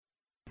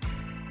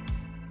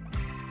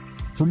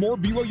For more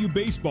BYU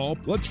baseball,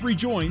 let's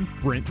rejoin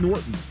Brent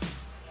Norton.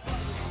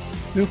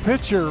 New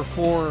pitcher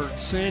for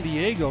San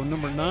Diego,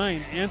 number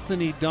 9,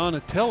 Anthony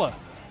Donatella.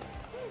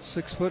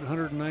 6 foot,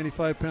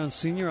 195-pound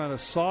senior out of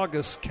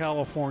Saugus,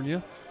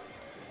 California.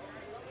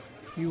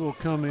 He will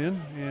come in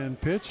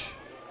and pitch.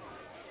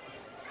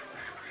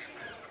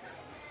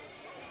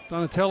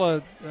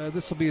 Donatella,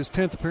 this will be his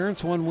 10th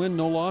appearance. 1 win,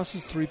 no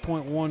losses,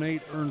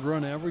 3.18 earned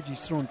run average.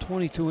 He's thrown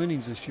 22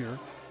 innings this year.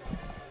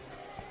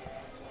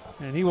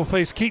 And he will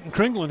face Keaton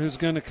Kringlen, who's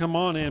going to come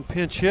on and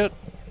pinch hit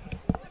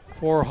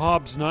for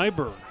Hobbs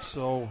Nyberg.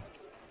 So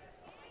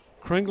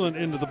Kringlen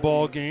into the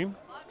ball game.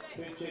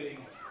 Pinch hitting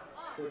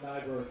for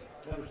Nyberg,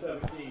 number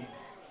 17,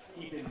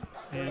 Keaton.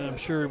 And I'm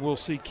sure we'll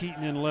see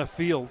Keaton in left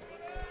field.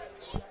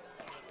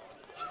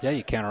 Yeah,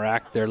 you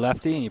counteract their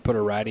lefty and you put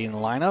a righty in the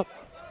lineup.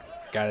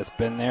 Guy that's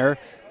been there,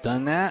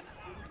 done that.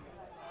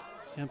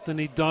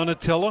 Anthony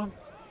Donatella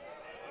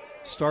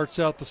starts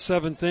out the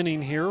 7th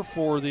inning here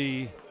for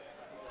the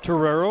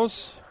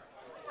Toreros.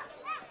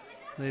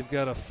 They've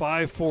got a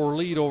 5-4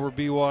 lead over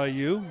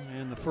BYU.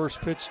 And the first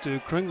pitch to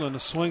Kringlen, a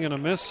swing and a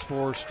miss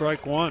for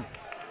strike 1.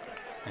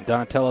 And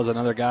Donatello's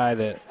another guy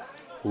that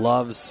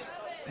loves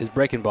his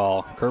breaking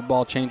ball.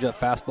 Curveball, changeup,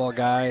 fastball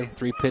guy,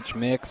 3-pitch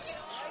mix.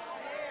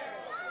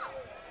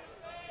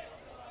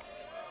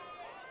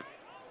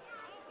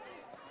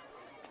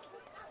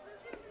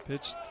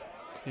 Pitch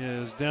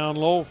is down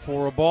low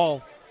for a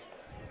ball.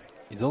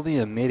 He's only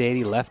a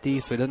mid-80 lefty,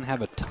 so he doesn't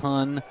have a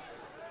ton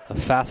of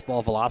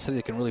fastball velocity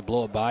that can really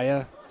blow it by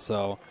you.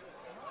 So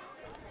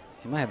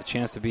he might have a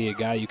chance to be a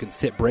guy you can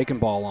sit breaking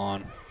ball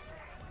on.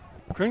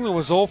 Kringlen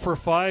was 0 for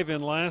 5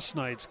 in last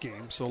night's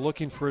game, so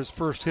looking for his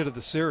first hit of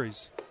the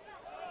series.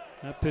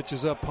 That pitch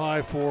is up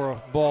high for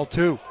a ball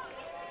 2.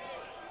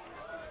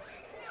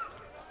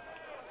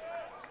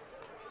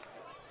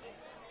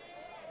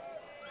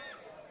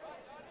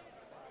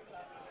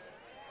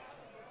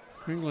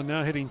 Kringlen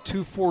now hitting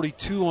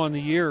 .242 on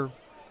the year.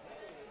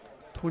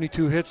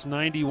 22 hits,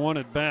 91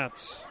 at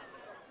bats.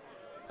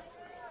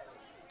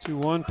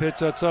 2-1 pitch,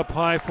 that's up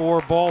high for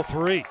ball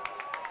 3.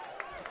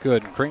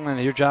 Good.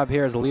 Kringlen, your job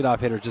here as a leadoff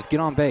hitter, just get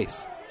on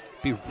base.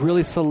 Be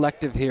really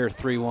selective here,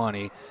 3-1.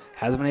 He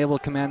hasn't been able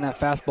to command that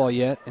fastball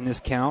yet in this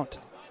count.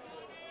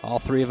 All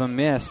 3 of them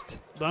missed.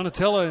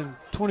 Donatella in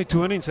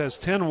 22 innings has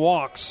 10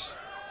 walks.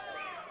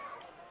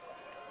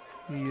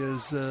 He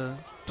has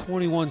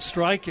 21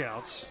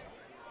 strikeouts.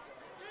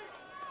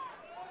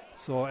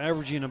 So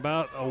averaging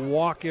about a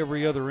walk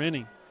every other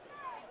inning.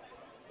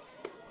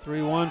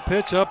 3-1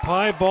 pitch up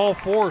high, ball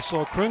 4.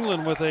 So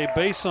Kringlen with a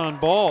base on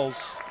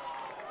balls.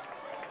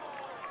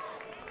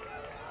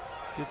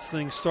 Gets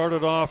things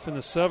started off in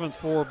the 7th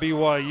for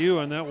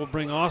BYU, and that will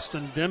bring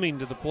Austin Deming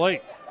to the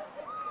plate.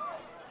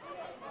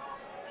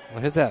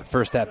 Well, here's that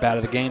first at-bat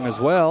of the game as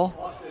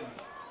well.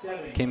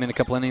 Came in a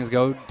couple innings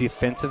ago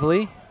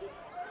defensively.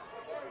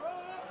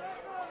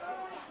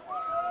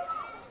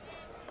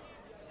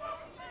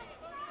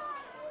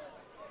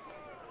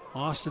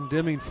 Austin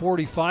Deming,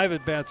 45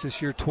 at-bats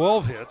this year,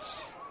 12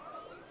 hits.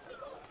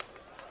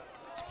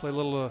 Let's play a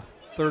little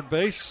third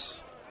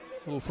base,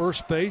 a little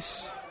first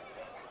base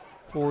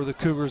for the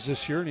Cougars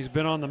this year. And he's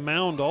been on the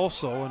mound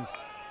also. And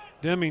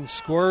Deming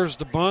squares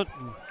the bunt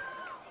and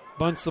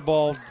bunts the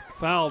ball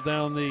foul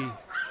down the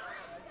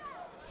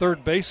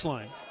third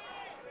baseline.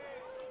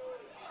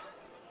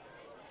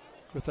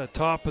 With that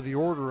top of the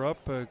order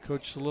up,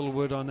 Coach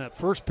Littlewood on that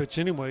first pitch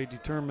anyway,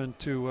 determined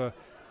to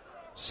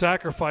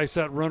sacrifice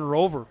that runner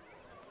over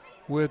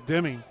with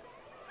Deming.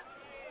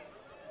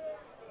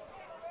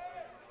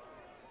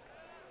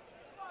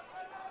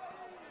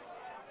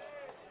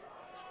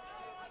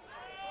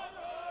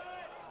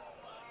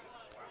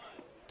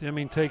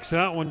 Deming takes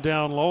that one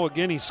down low.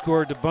 Again, he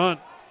scored the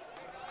bunt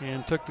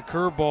and took the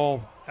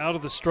curveball out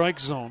of the strike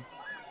zone.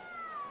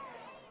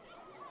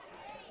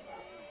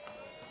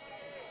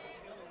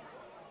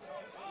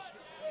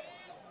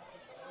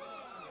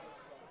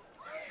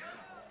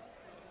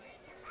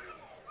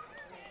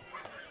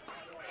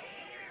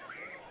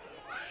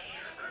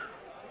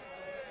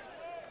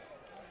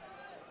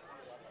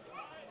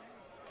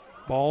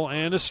 Ball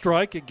and a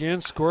strike.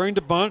 Again, scoring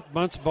to bunt.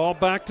 Bunts ball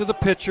back to the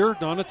pitcher.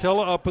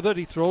 Donatella up with it.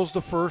 He throws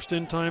to first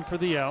in time for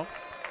the out.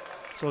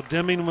 So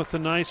Deming with a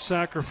nice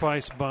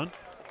sacrifice bunt.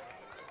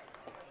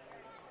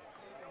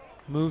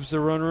 Moves the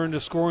runner into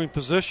scoring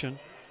position.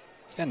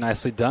 Yeah,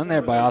 nicely done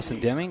there by Austin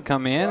Deming.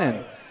 Come in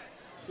and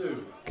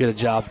get a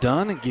job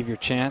done and give your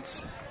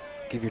chance.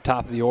 Give your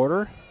top of the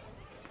order.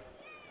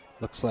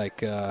 Looks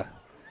like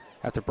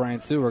after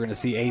Brian Sue, we're going to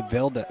see Abe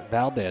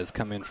Valdez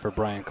come in for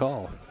Brian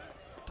Call.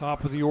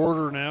 Top of the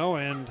order now,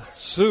 and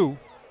Sue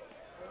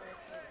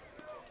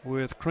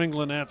with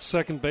Kringlen at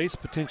second base.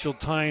 Potential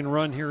tying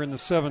run here in the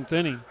 7th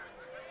inning.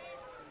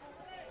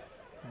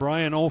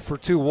 Brian 0 for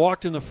 2.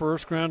 Walked in the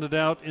first, grounded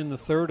out in the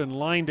 3rd, and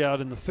lined out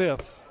in the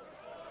 5th.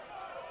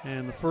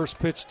 And the first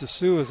pitch to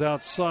Sue is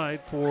outside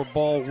for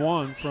ball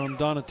 1 from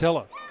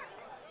Donatella.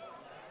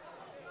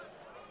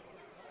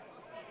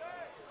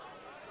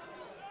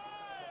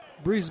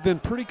 Breeze has been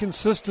pretty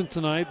consistent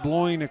tonight,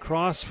 blowing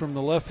across from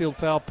the left field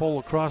foul pole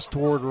across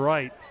toward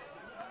right.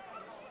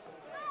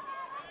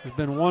 There's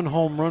been one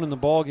home run in the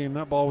ball game.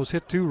 That ball was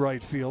hit to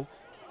right field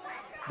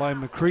by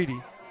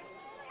McCready.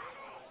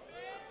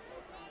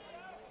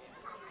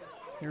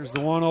 Here's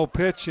the 1-0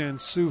 pitch, and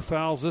Sioux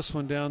fouls this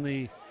one down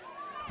the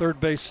third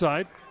base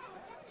side.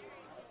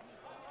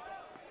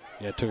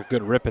 Yeah, took a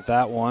good rip at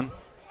that one.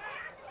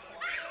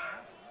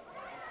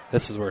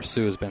 This is where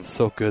Sioux has been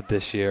so good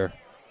this year.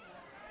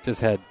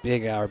 Just had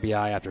big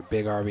RBI after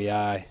big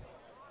RBI.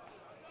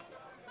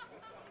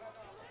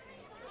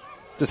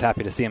 Just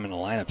happy to see him in the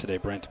lineup today,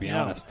 Brent, to be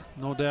honest.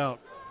 No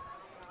doubt.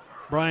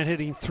 Bryant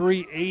hitting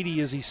 .380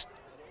 as he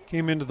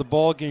came into the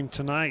ball game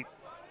tonight.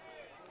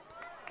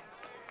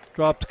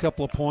 Dropped a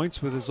couple of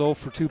points with his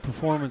 0-for-2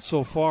 performance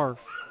so far.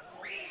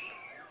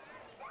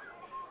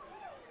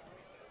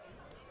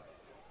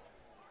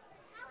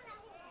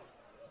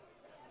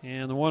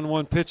 And the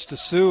 1-1 pitch to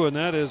Sioux, and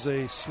that is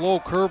a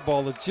slow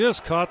curveball that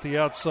just caught the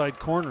outside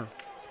corner.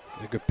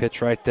 A good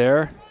pitch right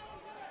there.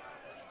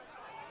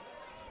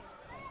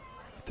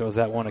 Throws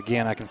that one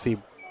again. I can see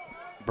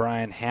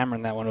Brian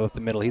hammering that one up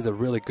the middle. He's a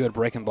really good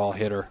breaking ball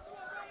hitter.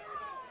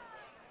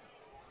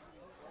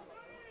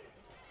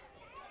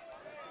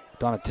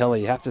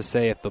 Donatelli, you have to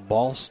say if the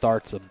ball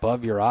starts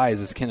above your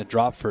eyes, it's going to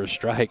drop for a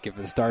strike. If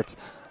it starts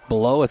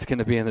below, it's going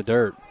to be in the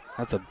dirt.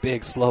 That's a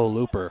big, slow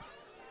looper.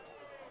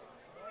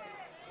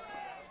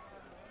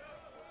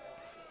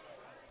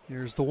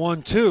 Here's the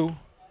 1-2,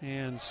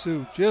 and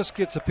Sioux just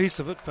gets a piece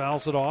of it,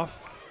 fouls it off.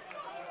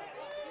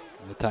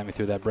 The time he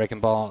threw that breaking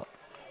ball,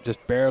 just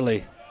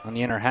barely on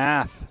the inner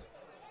half.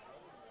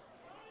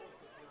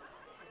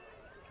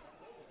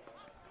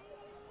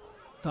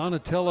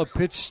 Donatella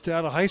pitched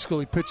out of high school.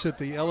 He pitched at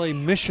the LA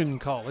Mission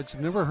College.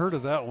 I've never heard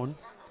of that one.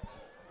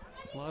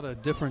 A lot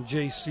of different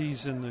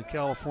JCs in the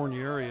California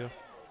area.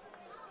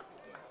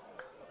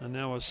 And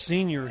now a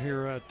senior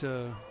here at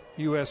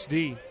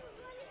USD.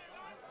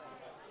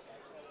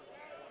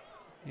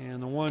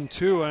 And the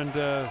 1-2,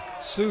 and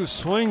Sioux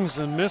swings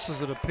and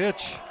misses at a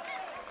pitch.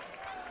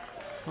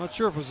 Not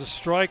sure if it was a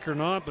strike or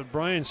not, but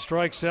Brian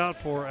strikes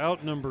out for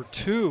out number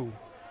 2.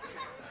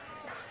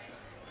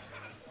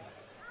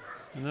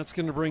 And that's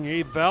going to bring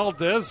Abe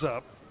Valdez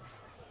up.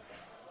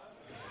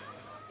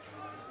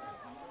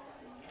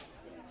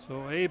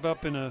 So Abe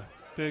up in a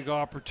big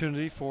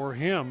opportunity for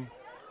him,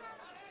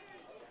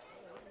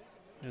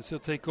 as he'll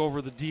take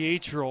over the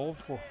DH role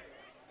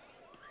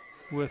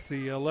with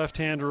the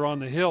left-hander on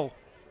the hill.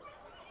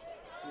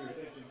 Your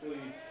attention, please.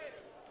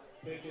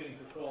 Pinch hitting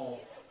for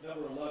call,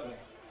 number 11.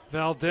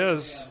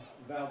 Valdez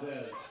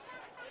Valdez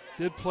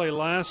did play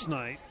last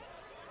night.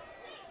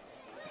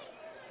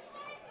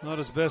 Not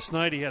his best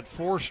night. He had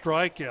 4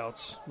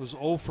 strikeouts, was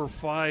 0 for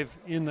 5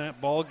 in that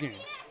ball game.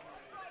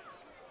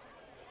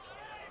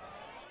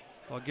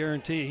 I'll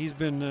guarantee you he's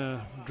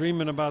been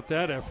dreaming about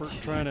that effort,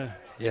 trying to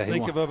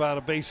think about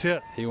a base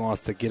hit. He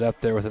wants to get up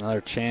there with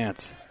another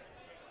chance.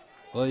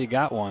 Well, you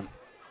got one.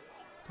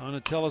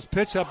 Donatella's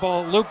pitch, that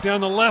ball looped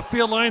down the left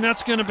field line.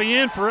 That's going to be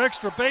in for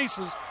extra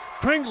bases.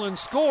 Kringlen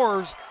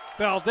scores.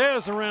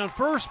 Valdez around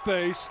first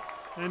base,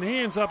 and he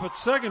ends up at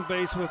second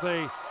base with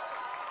a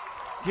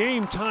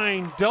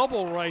game-tying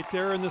double right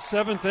there in the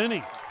 7th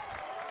inning.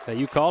 Yeah,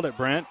 you called it,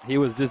 Brent. He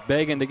was just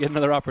begging to get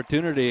another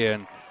opportunity,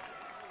 and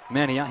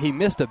man, he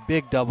missed a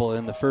big double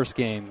in the first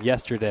game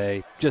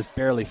yesterday, just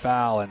barely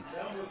foul, and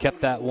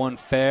kept that one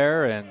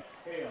fair and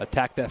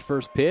attacked that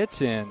first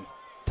pitch and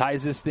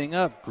ties this thing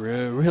up.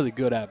 Really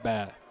good at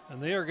bat.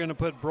 And they are going to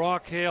put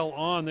Brock Hale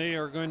on. They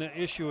are going to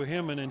issue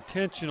him an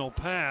intentional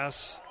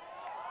pass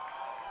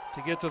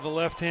to get to the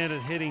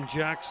left-handed hitting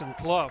Jackson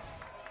Clough.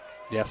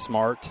 Yeah,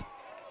 smart.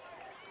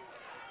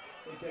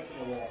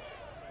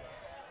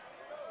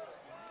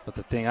 But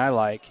the thing I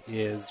like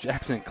is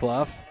Jackson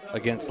Clough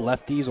against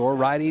lefties or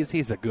righties,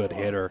 he's a good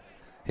hitter.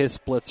 His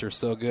splits are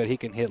so good, he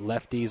can hit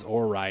lefties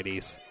or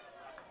righties.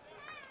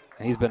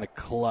 And he's been a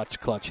clutch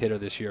hitter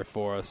this year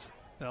for us.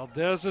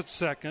 Valdez at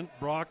second,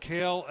 Brock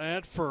Hale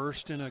at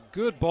first, in a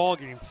good ball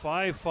game,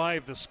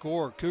 5-5 the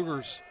score.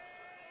 Cougars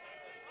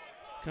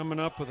coming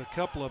up with a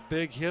couple of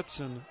big hits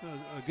and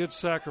a good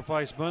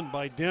sacrifice bunt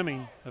by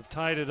Deming have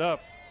tied it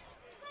up.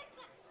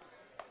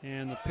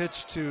 And the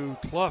pitch to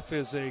Clough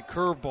is a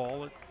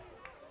curveball. It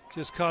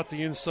just caught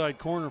the inside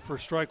corner for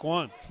strike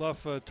one.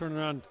 Clough turning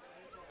around,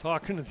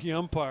 talking to the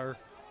umpire,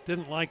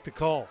 didn't like the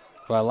call.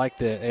 Well, I like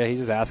he's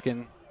just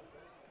asking.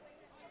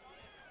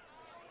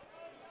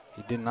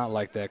 He did not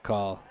like that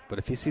call. But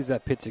if he sees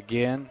that pitch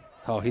again,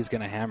 he's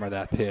going to hammer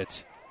that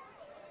pitch.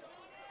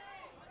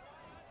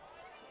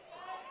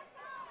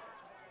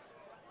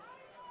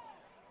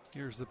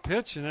 Here's the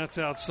pitch, and that's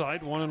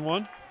outside,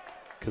 1-1.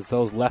 Because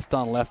those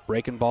left-on-left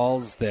breaking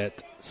balls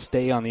that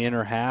stay on the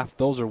inner half,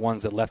 those are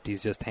ones that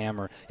lefties just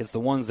hammer. It's the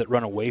ones that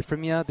run away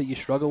from you that you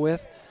struggle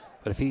with.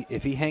 But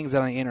if he hangs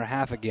out on the inner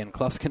half again,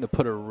 Clough's going to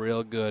put a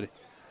real good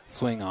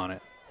swing on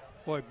it.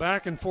 Boy,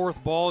 back and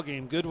forth ball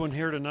game. Good one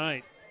here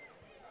tonight.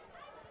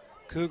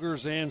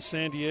 Cougars and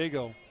San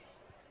Diego.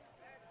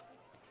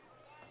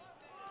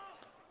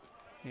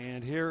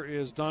 And here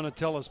is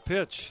Donatella's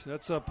pitch.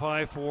 That's up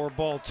high for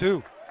ball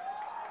 2.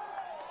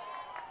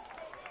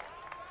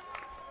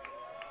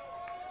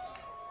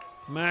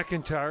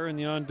 McIntyre in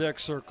the on-deck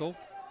circle.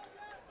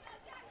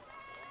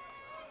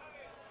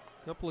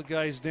 A couple of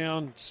guys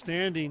down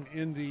standing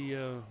in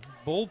the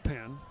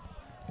bullpen.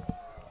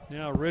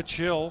 Now Rich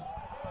Hill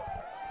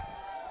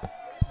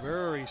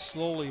very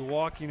slowly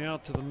walking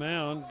out to the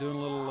mound, doing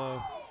a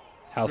little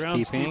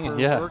housekeeping. groundskeeper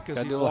Yeah, work as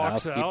gotta he do a little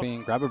walks housekeeping.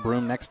 out. Grab a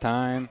broom next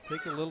time.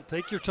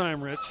 Take your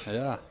time, Rich.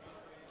 Yeah.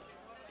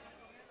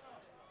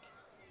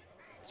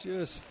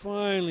 Just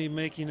finally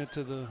making it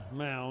to the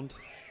mound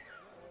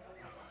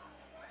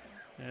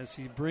as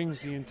he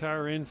brings the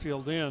entire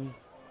infield in.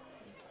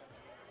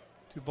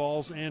 2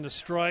 balls and a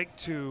strike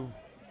to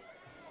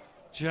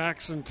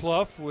Jackson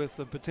Clough with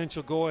a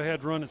potential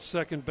go-ahead run at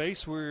second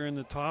base. We're in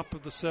the top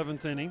of the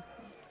 7th inning.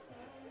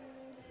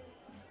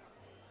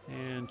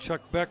 And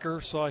Chuck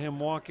Becker saw him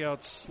walk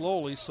out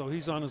slowly, so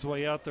he's on his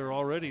way out there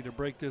already to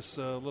break this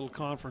little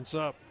conference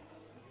up.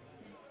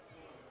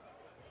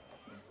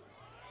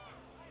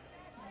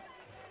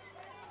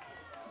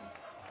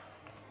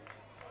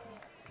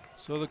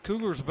 So the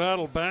Cougars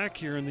battle back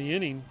here in the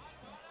inning.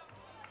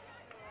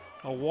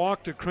 A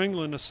walk to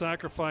Kringlen, a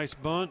sacrifice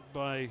bunt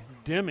by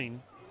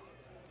Deming.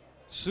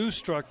 Sue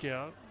struck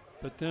out,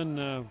 but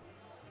then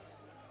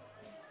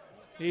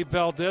Abe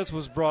Valdez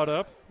was brought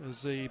up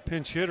as a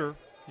pinch hitter,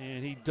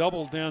 and he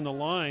doubled down the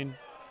line.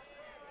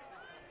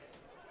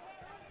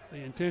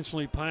 They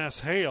intentionally pass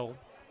Hale.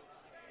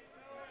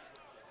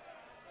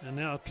 And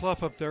now Clough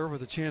up there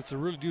with a chance to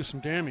really do some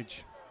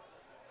damage.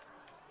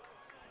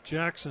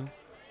 Jackson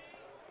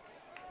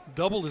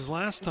doubled his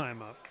last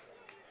time up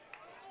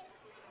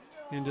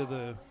into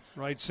the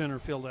right center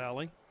field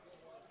alley.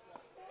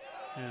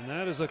 And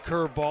that is a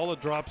curveball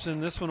that drops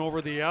in, this one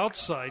over the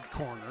outside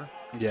corner.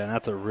 Yeah, and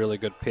that's a really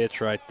good pitch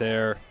right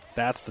there.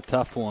 That's the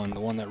tough one, the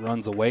one that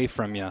runs away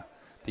from you,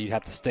 that you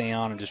have to stay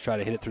on and just try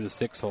to hit it through the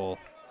 6-hole.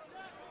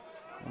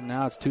 Well,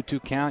 now it's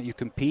 2-2 count. You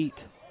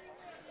compete.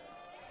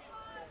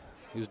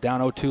 He was down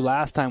 0-2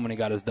 last time when he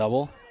got his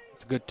double.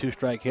 It's a good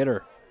 2-strike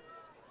hitter.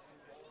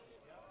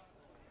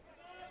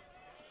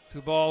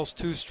 2 balls,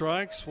 2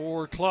 strikes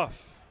for Clough.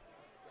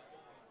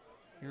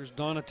 Here's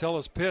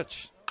Donatella's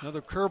pitch.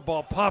 Another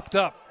curveball popped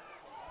up.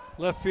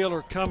 Left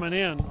fielder coming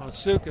in,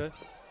 Otsuka.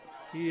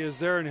 He is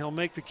there, and he'll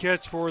make the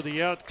catch for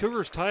the out.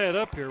 Cougars tie it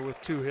up here with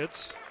 2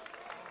 hits.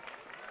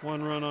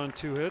 1 run on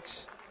 2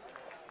 hits.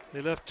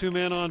 They left 2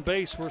 men on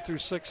base. We're through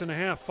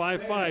 6.5.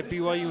 5-5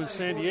 BYU in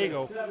San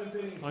Diego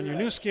on your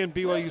new skin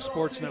BYU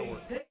Sports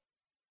Network.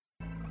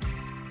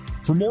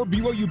 For more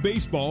BYU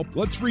baseball,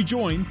 let's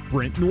rejoin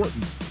Brent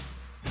Norton.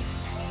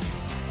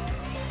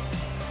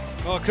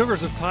 Well, Cougars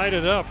have tied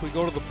it up. We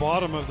go to the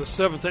bottom of the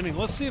 7th inning.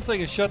 Let's see if they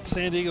can shut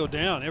San Diego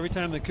down. Every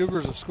time the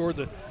Cougars have scored,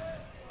 the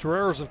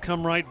Toreros have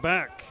come right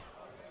back.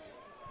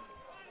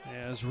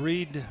 As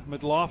Reed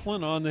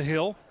McLaughlin on the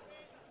hill.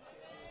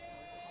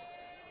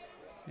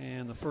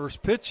 And the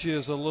first pitch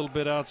is a little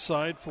bit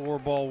outside for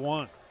ball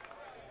 1.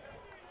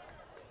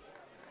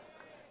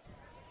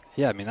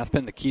 Yeah, I mean, that's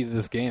been the key to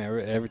this game.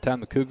 Every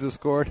time the Cougs have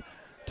scored,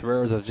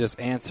 Toreros have just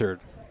answered.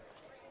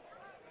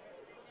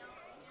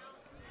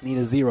 Need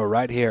a 0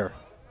 right here.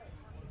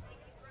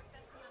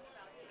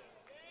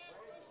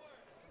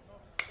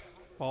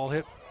 Ball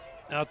hit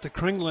out to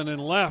Kringlen and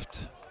left.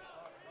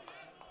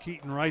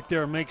 Keaton right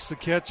there makes the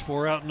catch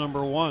for out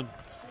number 1.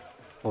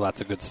 Well,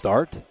 that's a good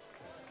start.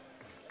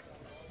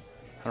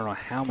 I don't know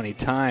how many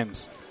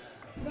times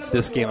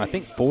this game, I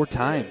think 4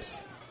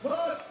 times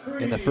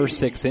in the first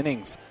 6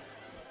 innings,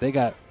 they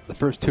got the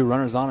first 2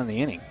 runners on in the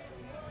inning.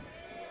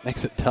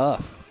 Makes it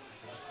tough.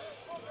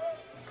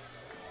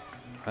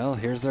 Well,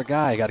 here's their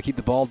guy. Got to keep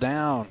the ball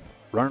down,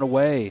 run it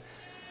away.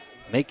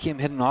 Make him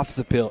hit an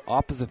opposite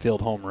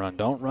field home run.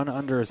 Don't run it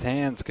under his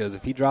hands, because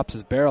if he drops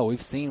his barrel,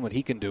 we've seen what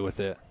he can do with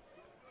it.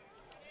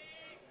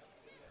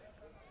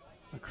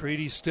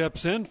 McCready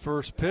steps in.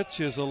 First pitch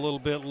is a little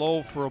bit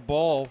low for a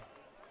ball.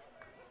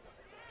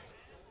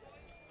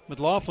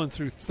 McLaughlin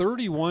threw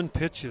 31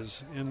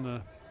 pitches in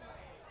the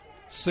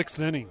 6th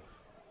inning.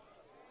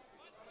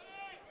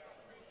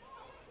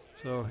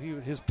 So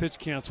his pitch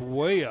count's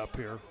way up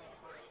here.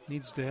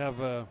 Needs to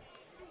have an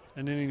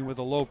inning with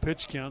a low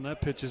pitch count.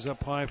 That pitch is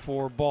up high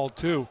for ball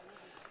 2.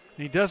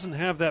 And he doesn't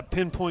have that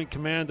pinpoint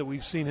command that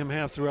we've seen him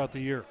have throughout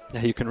the year.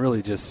 Yeah, you can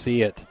really just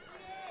see it.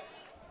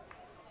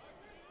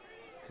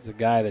 He's a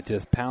guy that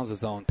just pounds the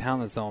zone,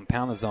 pound the zone,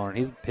 pound the zone.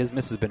 And his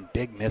misses have been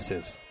big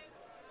misses.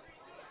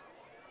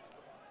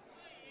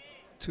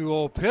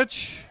 2-0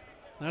 pitch.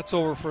 That's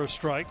over for a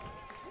strike.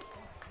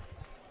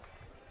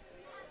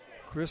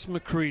 Chris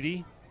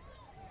McCready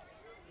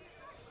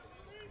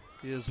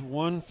is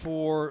 1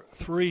 for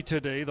 3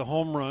 today, the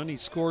home run. He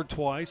scored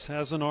twice,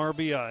 has an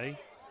RBI.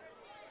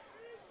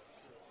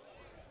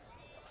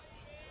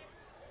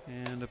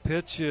 And the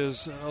pitch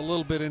is a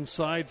little bit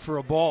inside for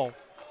a ball.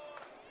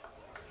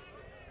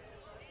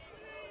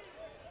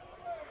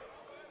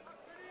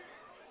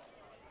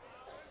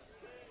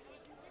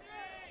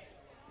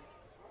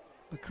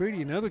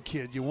 McCready, another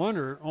kid, you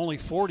wonder, only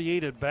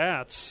 48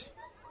 at-bats.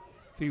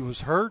 If he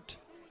was hurt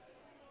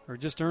or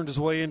just earned his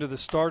way into the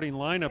starting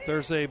lineup.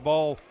 There's a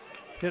ball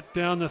hit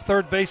down the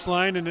third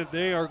baseline, and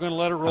they are going to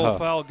let it roll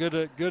foul.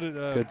 Good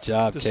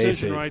job, decision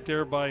Casey. Right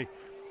there by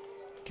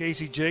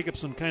Casey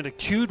Jacobson. Kind of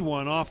cued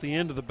one off the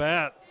end of the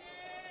bat.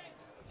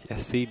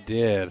 Yes, he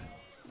did.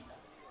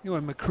 You know,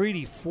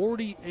 McCready,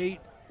 48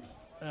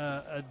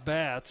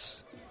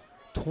 at-bats,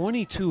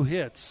 22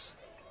 hits,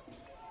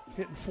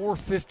 hitting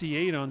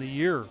 .458 on the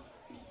year.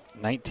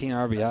 19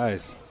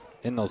 RBIs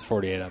in those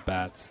 48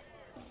 at-bats.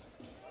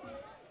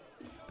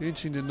 Be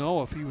interesting to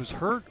know if he was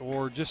hurt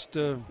or just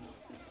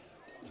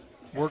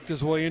worked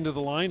his way into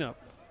the lineup.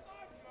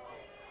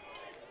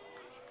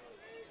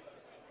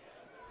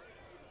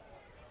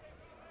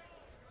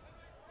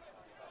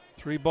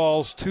 Three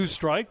balls, two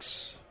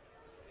strikes.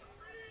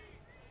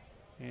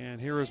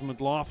 And here is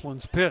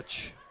McLaughlin's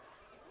pitch.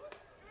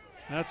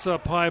 That's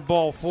up high,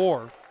 ball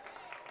 4.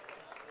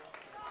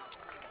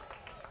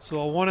 So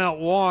a one-out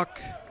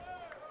walk.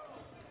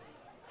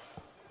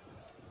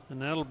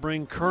 And that'll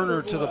bring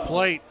Kerner to the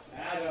plate.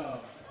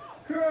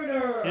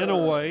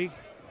 Inouye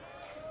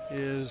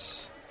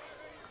is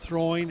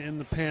throwing in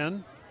the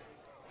pen.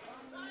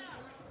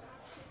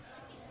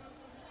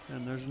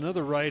 And there's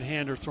another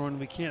right-hander throwing.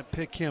 We can't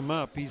pick him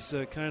up. He's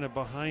kind of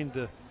behind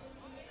the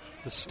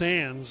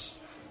stands.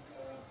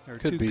 There are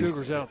two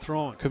Cougars out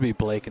throwing. Could be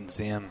Blake and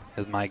Zim,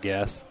 is my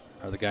guess.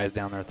 Are the guys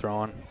down there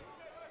throwing?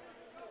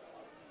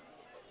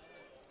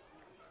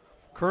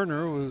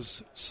 Kerner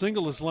was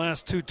single his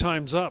last two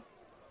times up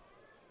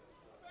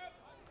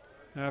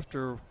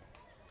after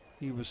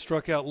he was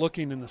struck out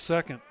looking in the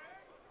second.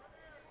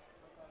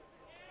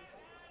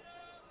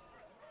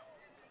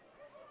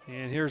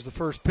 And here's the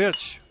first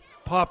pitch.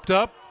 Popped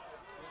up.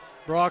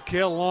 Brock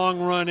Hill, long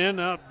run in,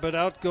 but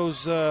out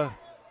goes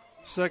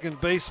second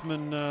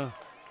baseman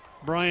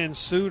Brian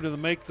Sue to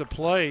make the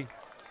play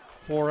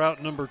for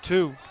out number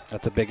 2.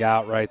 That's a big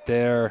out right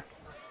there.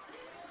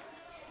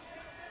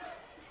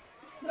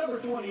 Number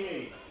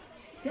 28,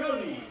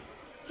 Cody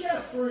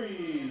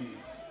Jeffries.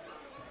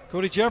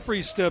 Cody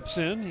Jeffries steps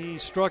in. He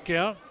struck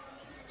out.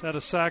 He's had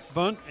a sac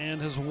bunt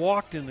and has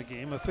walked in the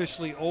game.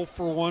 Officially 0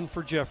 for 1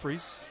 for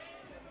Jeffries.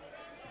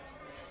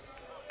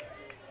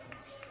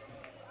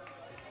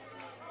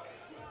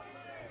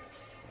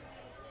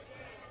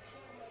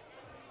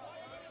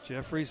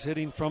 Jeffries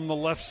hitting from the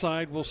left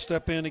side will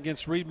step in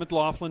against Reed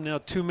McLaughlin. Now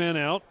 2 men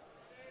out.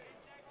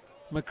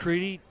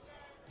 McCready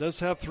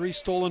does have 3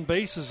 stolen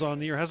bases on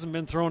the year. Hasn't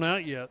been thrown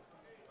out yet.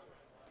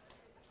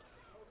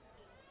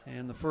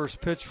 And the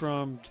first pitch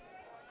from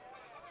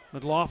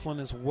McLaughlin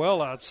is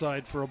well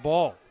outside for a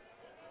ball.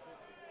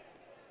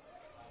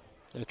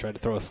 They tried to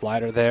throw a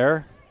slider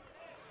there.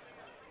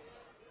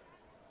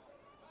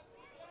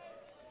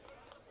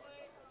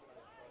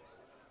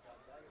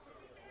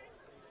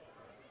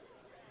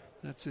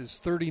 That's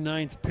his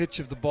 39th pitch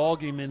of the ball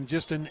game in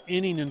just an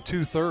inning and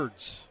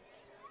 2/3.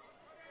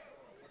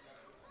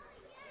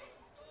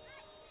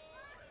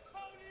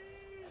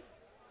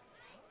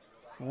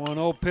 One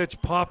 1-0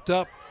 pitch popped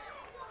up.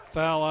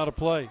 Foul out of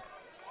play.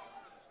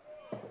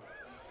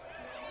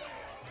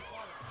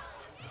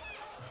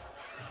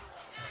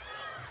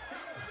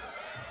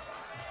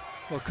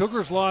 Well,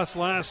 Cougars lost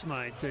last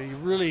night. They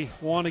really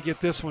want to get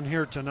this one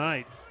here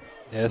tonight.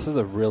 Yeah, this is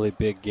a really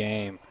big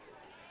game.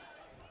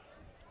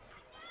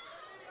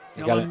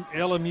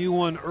 LMU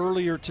won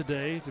earlier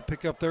today to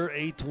pick up their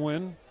 8th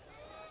win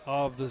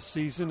of the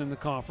season in the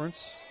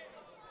conference.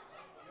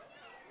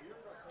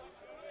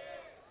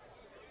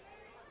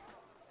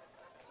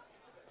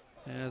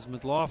 As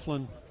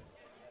McLaughlin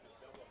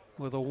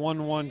with a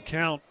 1-1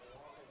 count.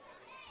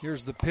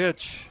 Here's the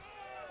pitch.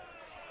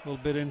 A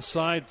little bit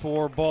inside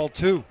for ball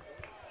 2.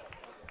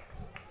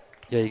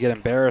 Yeah, you get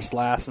embarrassed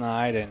last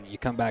night and you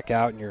come back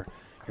out and you're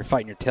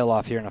fighting your tail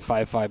off here in a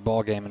 5-5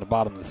 ball game in the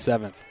bottom of the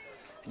 7th.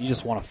 You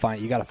just want to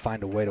you got to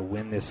find a way to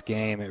win this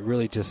game. It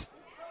really just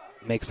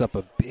makes up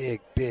a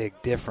big,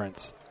 big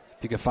difference.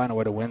 If you can find a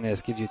way to win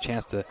this, gives you a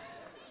chance to,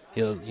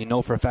 you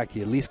know for a fact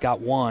you at least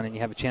got one and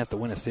you have a chance to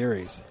win a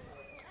series.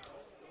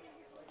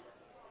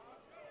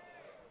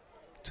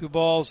 2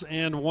 balls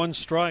and 1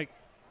 strike.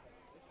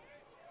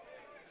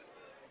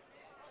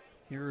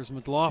 Here is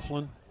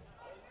McLaughlin.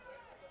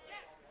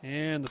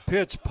 And the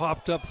pitch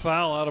popped up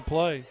foul out of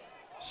play.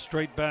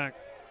 Straight back.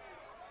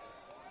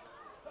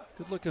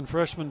 Good-looking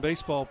freshman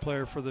baseball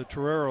player for the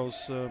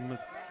Toreros,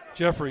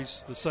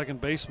 Jeffries, the second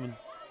baseman.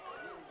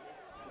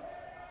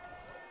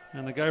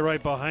 And the guy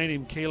right behind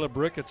him, Caleb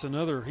Ricketts,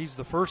 he's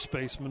the first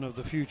baseman of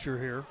the future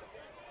here.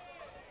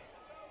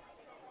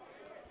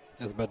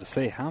 I was about to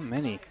say, how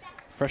many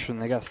freshmen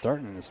they got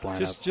starting in this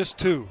lineup? Just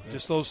 2,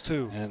 just those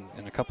 2. And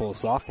a couple of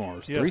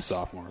sophomores, yes. 3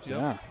 sophomores. Yep.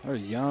 Yeah, they're a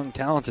young,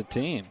 talented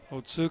team.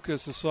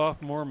 Otsuka's a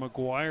sophomore,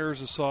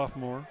 McGuire's a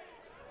sophomore,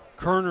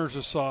 Kerner's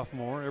a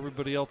sophomore,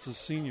 everybody else is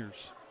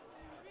seniors.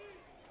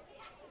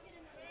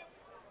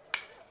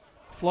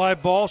 Fly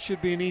ball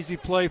should be an easy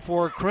play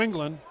for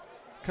Kringlen.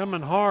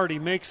 Coming hard, he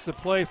makes the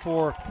play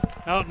for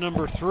out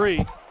number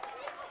 3.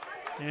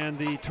 And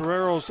the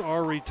Toreros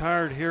are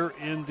retired here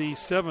in the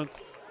 7th.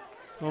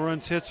 No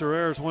runs, hits, or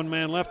errors. 1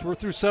 man left. We're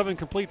through 7,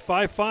 complete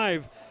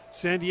 5-5.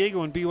 San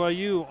Diego and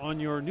BYU on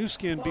your new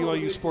skin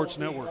BYU Sports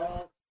Network.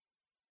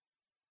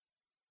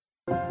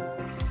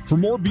 For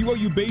more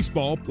BYU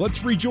baseball,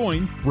 let's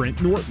rejoin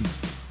Brent Norton.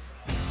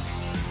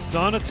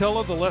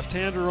 Donatella, the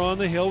left-hander on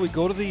the hill. We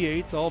go to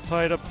the 8th, all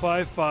tied up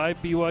 5-5.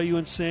 BYU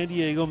and San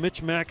Diego.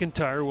 Mitch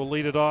McIntyre will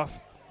lead it off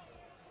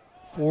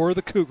for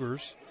the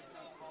Cougars.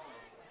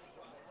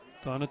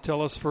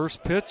 Donatella's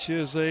first pitch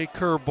is a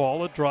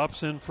curveball. It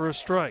drops in for a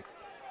strike.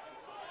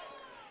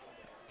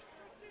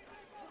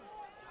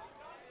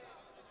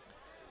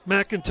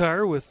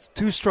 McIntyre with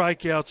 2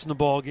 strikeouts in the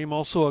ballgame,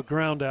 also a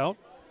ground out.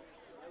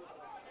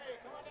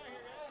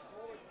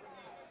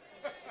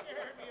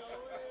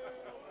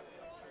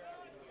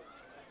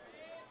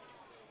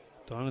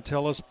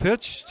 Donatella's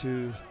pitch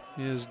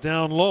is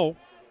down low.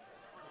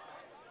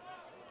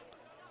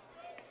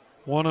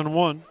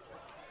 1-1.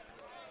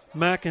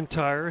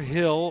 McIntyre,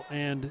 Hill,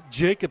 and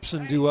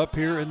Jacobson due up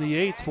here in the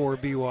 8th for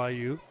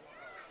BYU.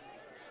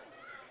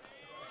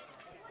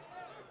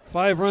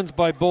 5 runs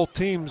by both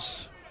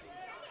teams.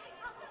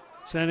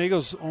 San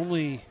Diego's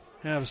only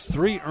has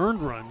 3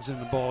 earned runs in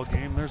the ball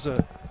game. There's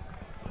a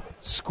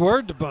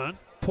squared to bunt,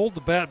 pulled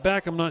the bat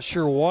back. I'm not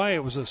sure why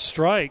it was a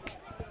strike.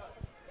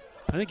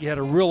 I think he had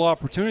a real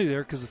opportunity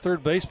there because the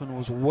third baseman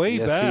was way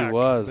back. Yes, he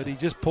was. But he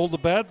just pulled the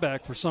bat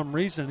back for some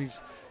reason.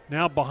 He's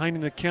now behind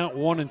in the count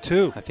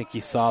 1-2. I think he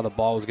saw the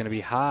ball was going to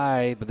be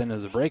high, but then it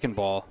was a breaking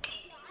ball.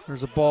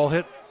 There's a ball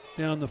hit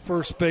down the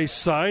first base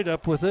side.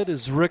 Up with it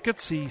is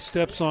Ricketts. He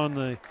steps on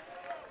the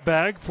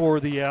bag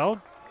for the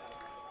out.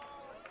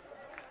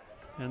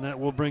 And that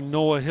will bring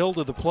Noah Hill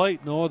to the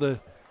plate. Noah,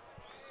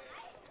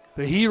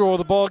 the hero of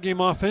the ball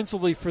game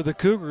offensively for the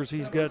Cougars.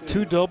 He's got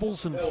 2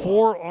 doubles and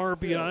 4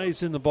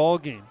 RBIs in the ball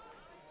game.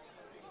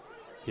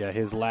 Yeah,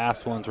 his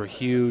last ones were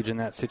huge in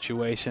that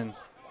situation.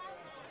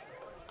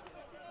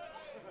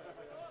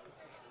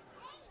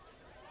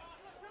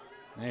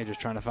 They're just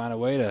trying to find a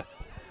way to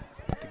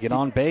get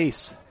on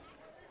base.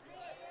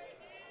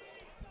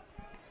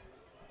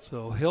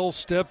 So Hill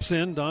steps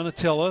in,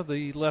 Donatella,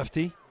 the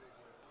lefty,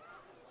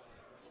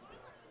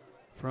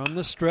 from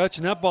the stretch,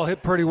 and that ball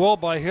hit pretty well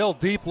by Hill.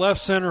 Deep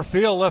left center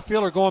field. Left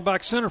fielder going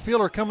back. Center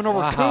fielder coming over.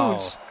 Wow.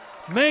 Kuntz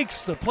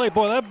makes the play.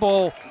 Boy, that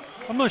ball,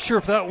 I'm not sure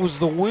if that was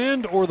the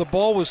wind or the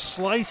ball was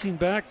slicing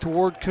back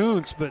toward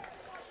Kuntz, but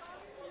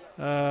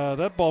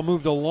that ball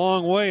moved a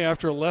long way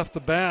after it left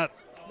the bat.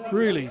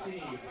 Really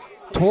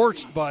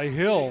torched by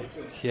Hill.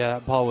 Yeah,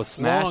 that ball was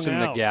smashed Long in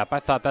the out. gap. I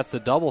thought that's a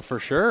double for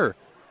sure.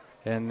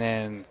 And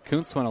then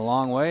Kuntz went a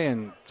long way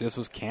and just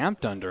was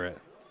camped under it.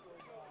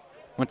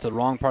 Went to the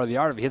wrong part of the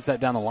yard. If he hits that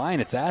down the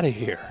line, it's out of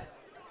here.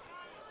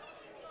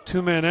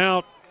 2 men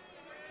out,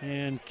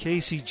 and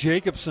Casey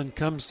Jacobson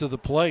comes to the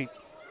plate.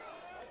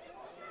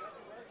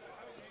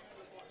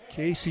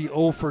 Casey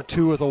 0 for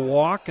 2 with a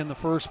walk, and the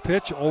first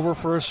pitch over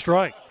for a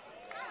strike.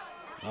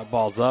 That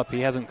ball's up. He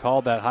hasn't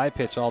called that high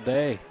pitch all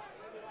day.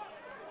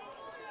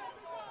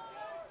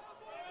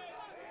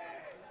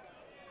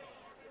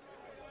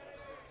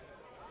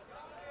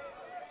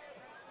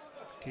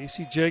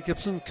 Casey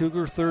Jacobson,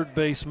 Cougar third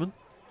baseman.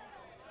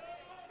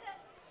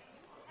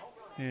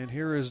 And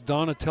here is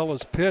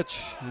Donatella's pitch,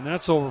 and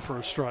that's over for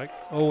a strike.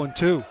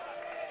 0-2.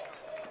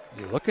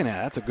 You're looking at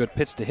it. That's a good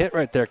pitch to hit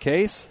right there,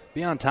 Case.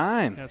 Be on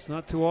time. That's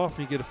not too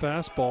often you get a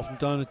fastball from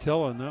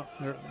Donatella, and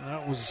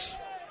that was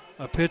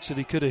a pitch that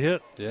he could have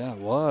hit. Yeah, it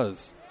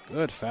was.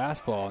 Good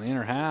fastball in the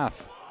inner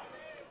half.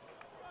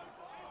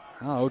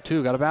 Oh,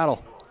 0-2, got a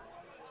battle.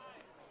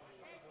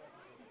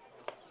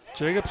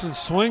 Jacobson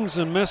swings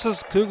and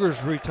misses.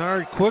 Cougars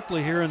retired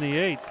quickly here in the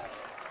 8th.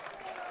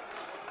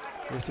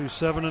 We're through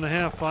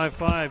 7.5,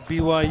 5-5,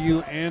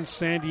 BYU and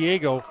San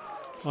Diego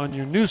on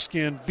your new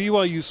skin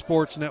BYU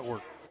Sports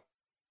Network.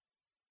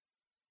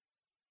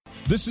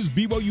 This is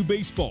BYU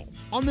Baseball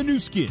on the new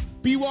skin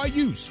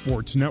BYU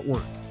Sports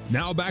Network.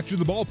 Now back to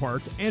the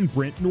ballpark and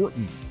Brent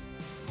Norton.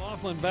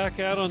 Laughlin back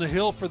out on the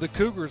hill for the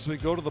Cougars. We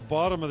go to the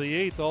bottom of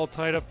the 8th, all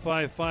tied up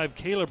 5-5.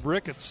 Caleb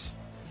Ricketts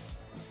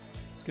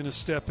is going to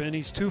step in.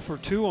 He's 2 for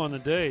 2 on the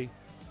day.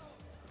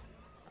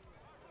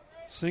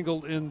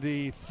 Singled in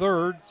the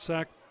 3rd,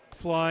 sack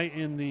fly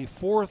in the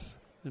 4th,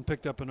 and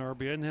picked up an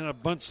RBI, and then a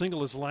bunt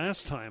single his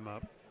last time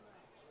up.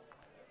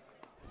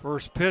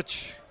 First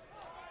pitch,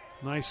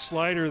 nice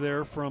slider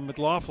there from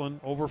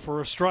McLaughlin, over for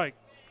a strike.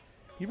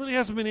 He really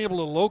hasn't been able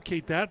to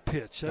locate that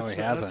pitch. No,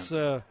 he hasn't. That's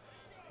a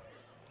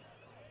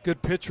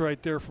good pitch right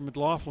there from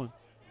McLaughlin.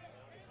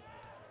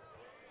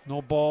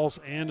 No balls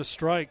and a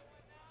strike.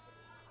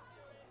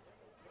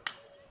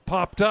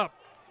 Popped up,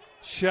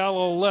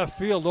 shallow left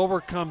field, over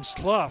comes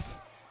Clough.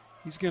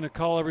 He's going to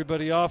call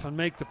everybody off and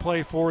make the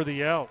play for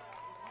the out.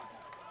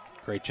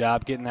 Great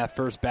job getting that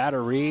first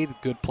batter read.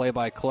 Good play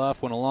by Clough.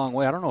 Went a long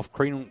way. I don't know if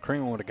Crean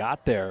would have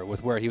got there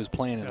with where he was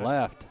playing in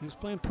left. He was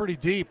playing pretty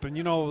deep. And,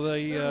 you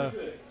know,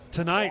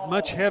 tonight,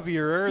 much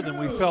heavier air than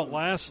we felt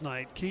last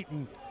night.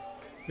 Keaton,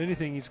 if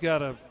anything, he's got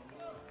to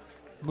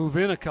move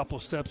in a couple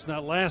of steps. In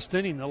that last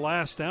inning, the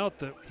last out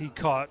that he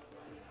caught,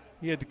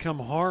 he had to come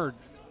hard.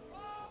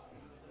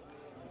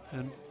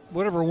 And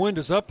whatever wind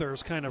is up there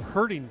is kind of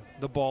hurting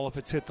the ball if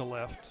it's hit the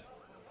left.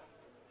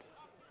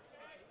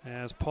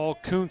 As Paul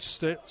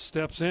Kuntz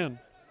steps in,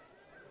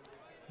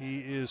 he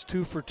is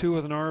 2 for 2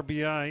 with an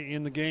RBI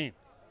in the game.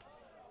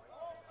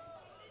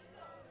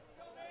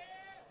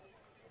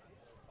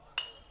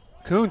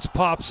 Kuntz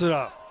pops it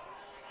up.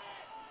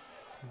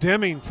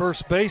 Deming,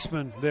 first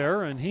baseman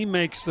there, and he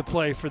makes the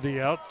play for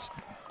the out.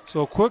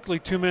 So quickly,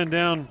 2 men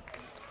down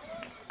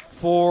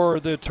for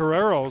the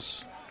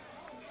Toreros.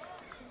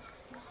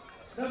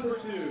 Number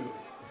 2,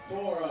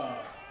 Tora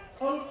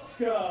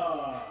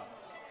Otska.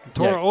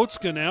 Tora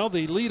Otska now,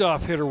 the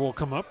leadoff hitter, will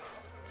come up.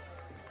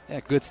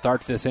 Yeah, good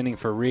start to this inning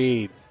for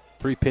Reed.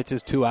 3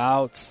 pitches, 2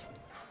 outs.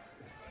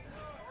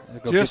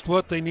 Just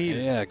what they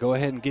needed. Yeah, go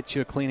ahead and get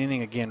you a clean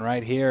inning again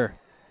right here.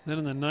 Then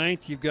in the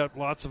 9th, you've got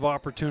lots of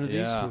opportunities.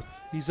 Yeah.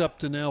 He's up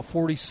to now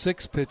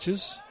 46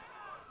 pitches.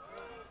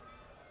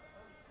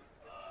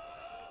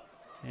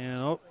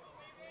 And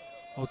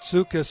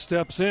Otsuka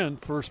steps in.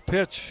 First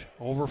pitch,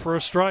 over for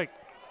a strike.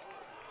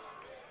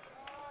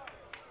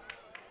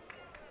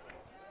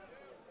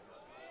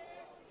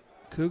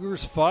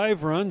 Cougars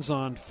 5 runs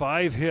on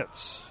 5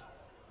 hits.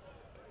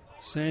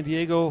 San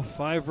Diego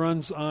 5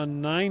 runs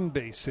on 9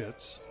 base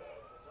hits.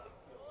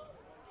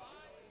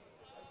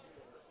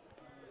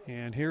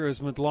 And here is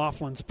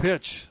McLaughlin's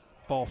pitch.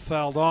 Ball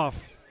fouled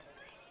off.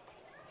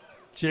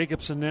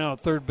 Jacobson now at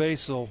third base,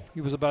 so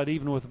he was about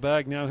even with the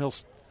bag. Now he'll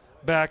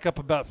back up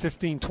about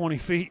 15, 20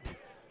 feet.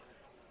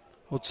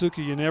 Otsuka,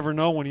 you never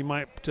know when he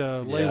might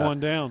lay one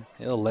down.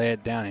 He'll lay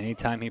it down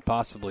anytime he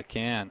possibly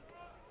can.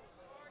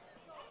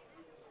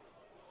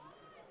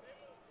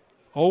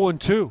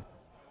 0-2.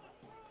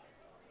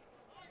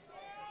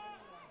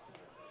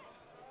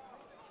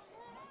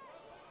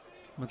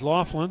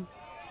 McLaughlin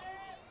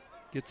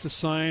gets a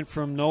sign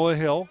from Noah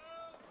Hill.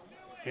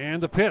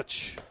 And the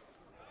pitch.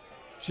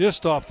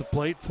 Just off the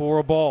plate for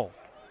a ball.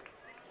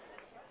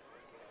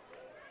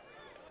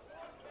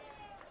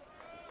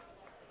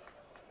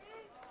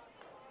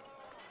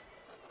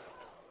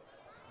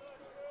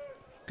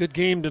 Good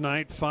game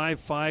tonight.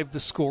 5-5 the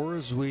score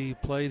as we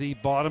play the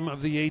bottom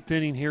of the 8th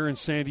inning here in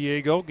San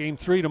Diego. Game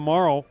 3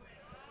 tomorrow.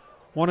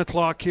 1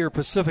 o'clock here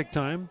Pacific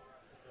time.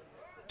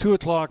 2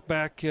 o'clock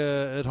back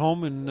at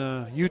home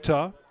in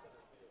Utah.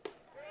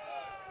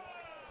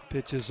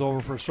 Pitch is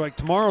over for a strike.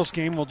 Tomorrow's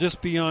game will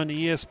just be on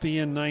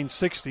ESPN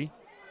 960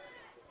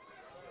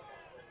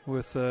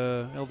 with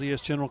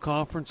LDS General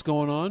Conference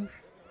going on.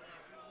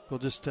 We'll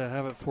just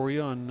have it for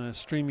you on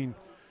streaming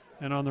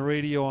and on the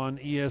radio on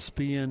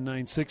ESPN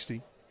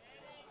 960.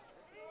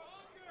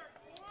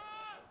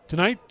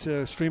 Tonight,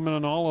 streaming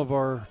on all of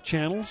our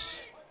channels.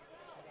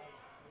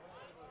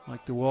 I'd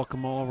like to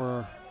welcome all of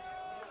our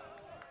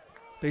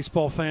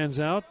baseball fans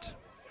out.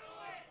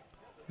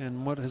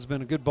 And what has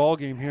been a good ball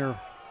game here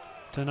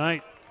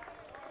tonight.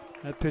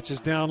 That pitch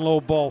is down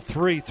low, ball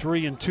 3,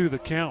 3-2 the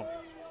count.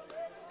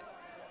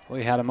 Well,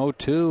 you had him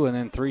 0-2 and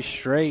then 3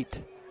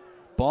 straight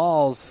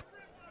balls.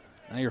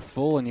 Now you're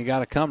full and you got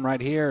to come right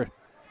here.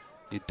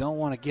 You don't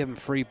want to give him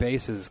free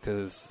bases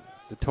because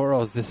the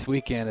Toros this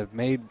weekend have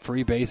made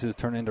free bases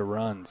turn into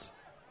runs.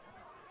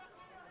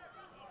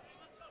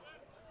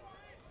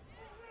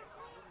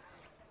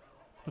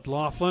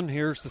 McLaughlin,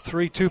 here's the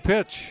 3-2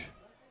 pitch.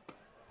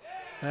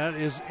 That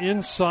is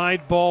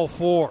inside, ball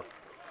 4.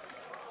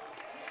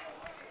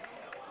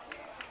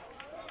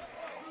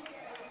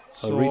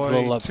 So Reed's a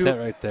little upset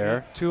right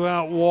there.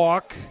 2-out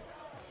walk.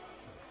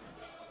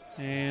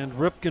 And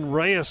Ripken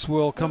Reyes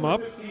will come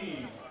up.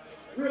 15,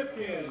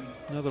 Ripken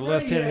Another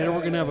left-handed hitter. We're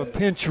going to have a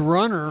pinch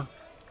runner.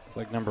 It's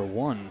like number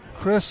 1.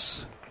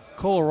 Chris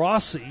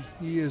Colarossi.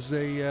 He is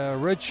a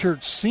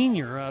redshirt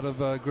senior out of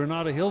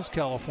Granada Hills,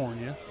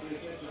 California.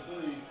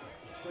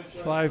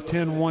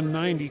 5'10",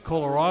 190.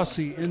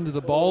 Colarossi into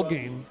the ball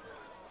game.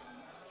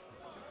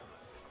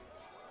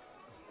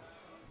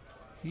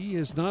 He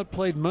has not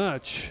played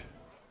much,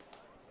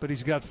 but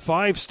he's got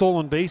 5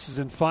 stolen bases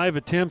in 5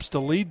 attempts to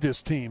lead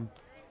this team.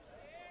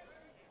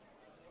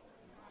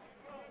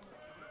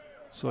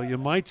 So you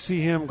might see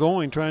him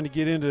trying to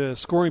get into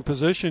scoring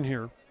position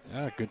here.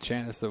 Yeah, good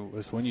chance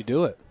is when you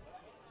do it.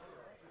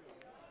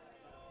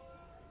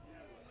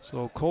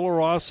 So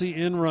Colarossi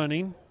in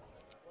running.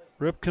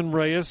 Ripken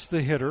Reyes,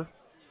 the hitter.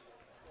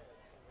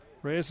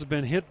 Reyes has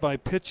been hit by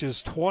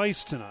pitches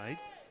twice tonight.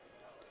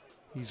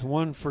 He's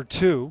 1 for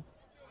 2.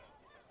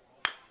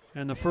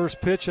 And the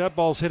first pitch, that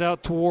ball's hit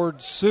out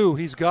towards Sue.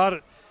 He's got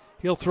it.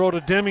 He'll throw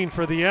to Deming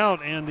for the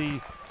out, and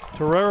the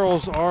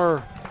Toreros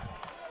are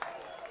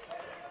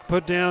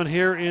put down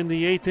here in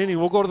the 8th inning.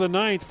 We'll go to the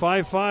 9th,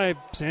 5-5,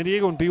 San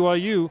Diego and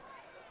BYU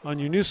on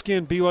your new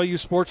skin BYU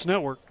Sports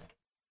Network.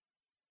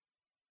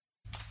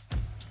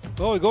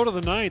 Well, we go to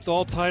the 9th,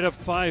 all tied up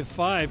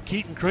 5-5.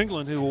 Keaton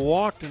Kringland, who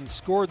walked and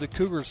scored the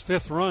Cougars'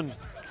 5th run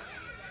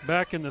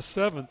back in the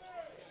 7th,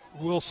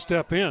 will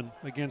step in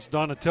against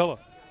Donatella.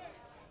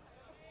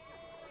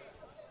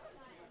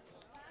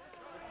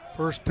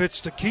 First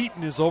pitch to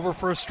Keaton is over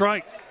for a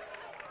strike.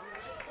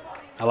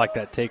 I like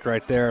that take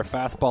right there.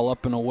 Fastball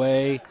up and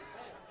away.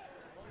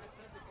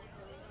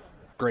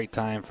 Great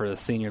time for the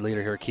senior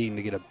leader here, Keaton,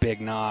 to get a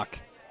big knock.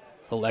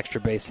 A little extra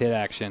base hit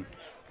action.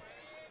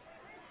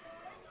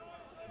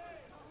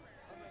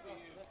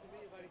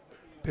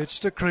 Pitch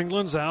to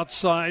Kringlen's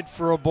outside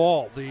for a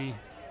ball. The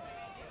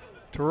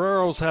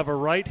Toreros have a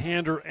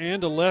right-hander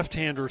and a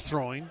left-hander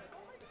throwing.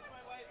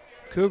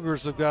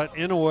 Cougars have got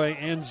Inouye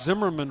and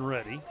Zimmerman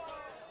ready.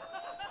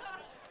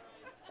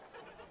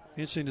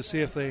 Interesting to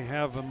see if they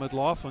have a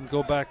McLaughlin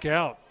go back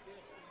out.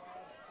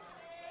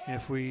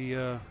 If we,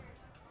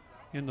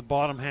 in the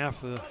bottom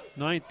half of the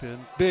ninth,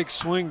 then big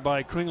swing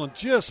by Kringlen,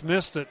 just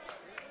missed it,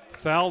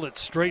 fouled it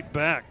straight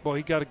back. Boy,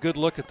 he got a good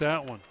look at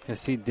that one.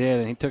 Yes, he did,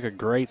 and he took a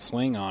great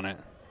swing on it.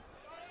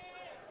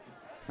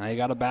 Now you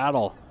got a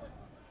battle.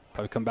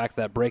 Probably come back to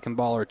that breaking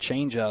ball or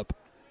changeup.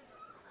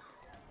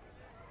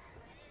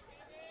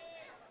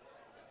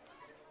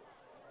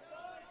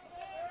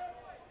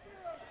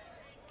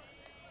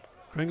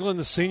 Kringlen,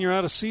 the senior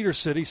out of Cedar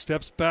City,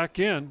 steps back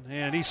in,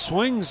 and he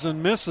swings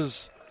and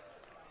misses.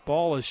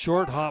 Ball is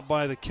short, hop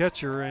by the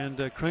catcher, and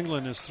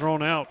Kringlen is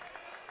thrown out.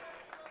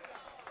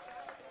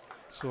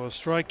 So a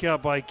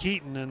strikeout by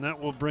Keaton, and that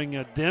will bring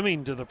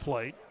Deming to the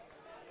plate,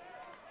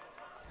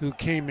 who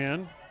came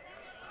in.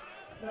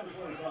 Number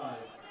 25,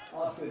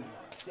 Austin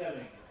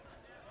Deming.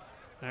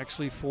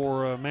 Actually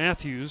for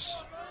Matthews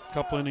a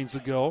couple innings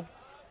ago.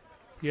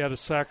 He had a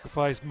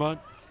sacrifice bunt,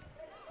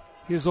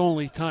 his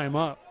only time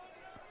up.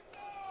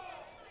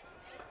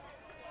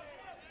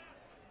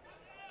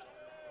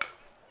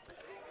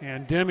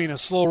 And Deming, a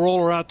slow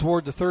roller out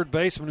toward the third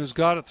baseman who's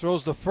got it,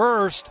 throws to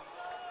first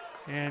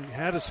and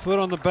had his foot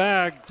on the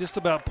bag, just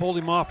about pulled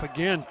him off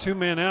again. 2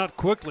 men out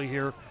quickly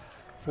here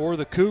for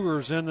the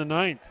Cougars in the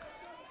ninth.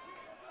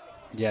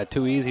 Yeah,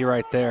 too easy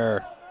right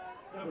there.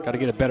 Got to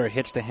get a better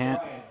pitch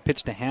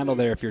to handle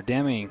there if you're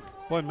Deming.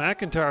 Boy,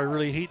 McIntyre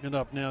really heating it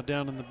up now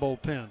down in the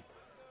bullpen.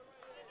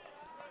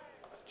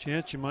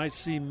 Chance you might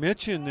see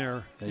Mitch in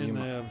there in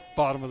the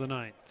bottom of the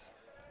ninth.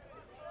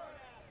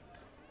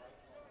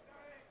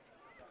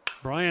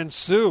 Brian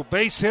Sue,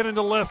 base hit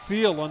into left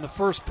field on the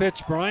first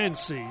pitch Brian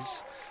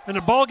sees. And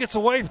the ball gets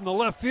away from the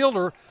left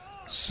fielder.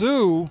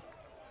 Sue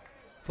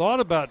thought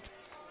about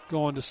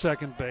going to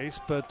second base,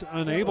 but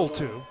unable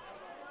to.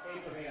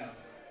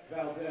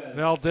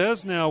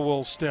 Valdez now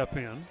will step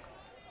in.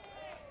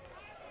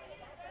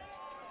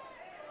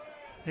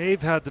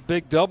 Abe had the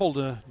big double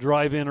to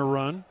drive in a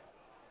run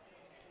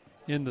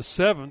in the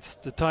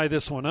seventh to tie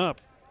this one up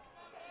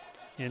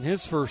in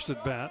his first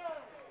at bat.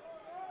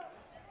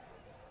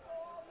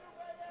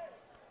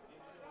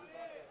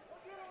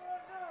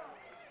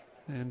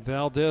 And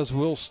Valdez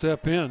will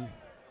step in.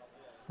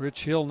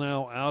 Rich Hill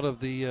now out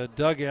of the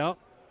dugout.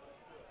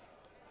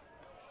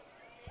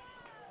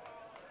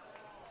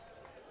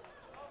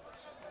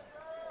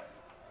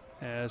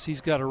 As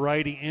he's got a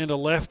righty and a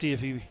lefty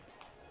if he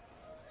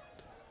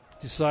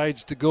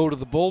decides to go to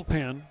the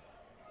bullpen.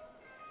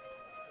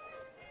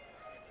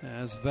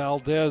 As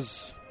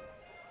Valdez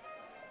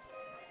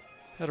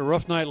had a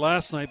rough night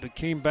last night, but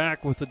came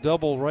back with a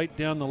double right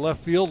down the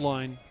left field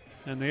line.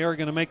 And they are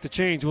going to make the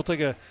change. We'll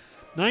take a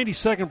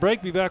 90-second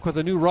break. Be back with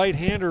a new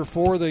right-hander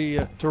for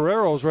the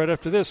Toreros right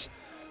after this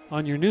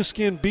on your new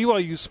skin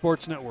BYU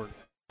Sports Network.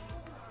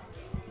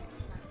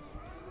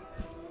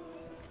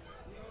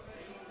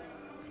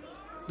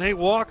 Nate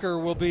Walker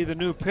will be the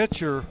new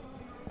pitcher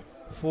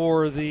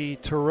for the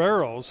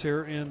Toreros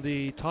here in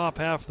the top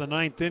half of the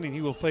ninth inning.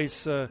 He will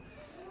face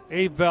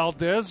Abe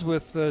Valdez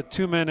with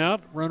 2 men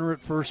out, runner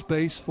at first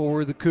base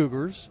for the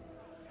Cougars.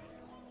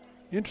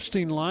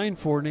 Interesting line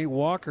for Nate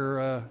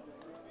Walker.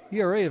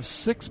 ERA of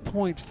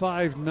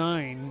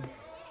 6.59.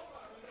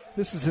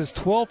 This is his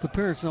 12th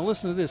appearance. Now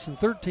listen to this. In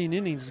 13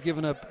 innings, he's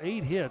given up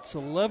 8 hits,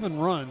 11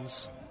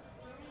 runs.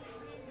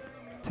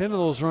 10 of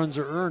those runs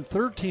are earned,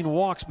 13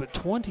 walks, but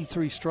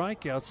 23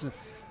 strikeouts.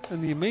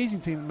 And the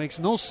amazing thing that makes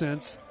no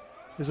sense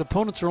is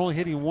opponents are only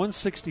hitting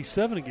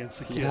 167 against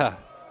the kid. Yeah.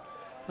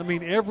 I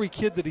mean, every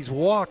kid that he's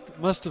walked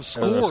must have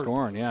scored. They're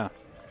scoring, yeah.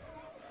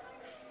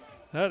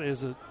 That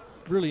is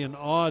really an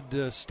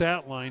odd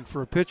stat line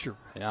for a pitcher.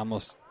 Yeah,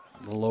 almost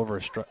a little over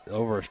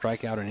a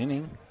strikeout an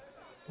inning.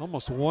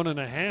 Almost 1.5.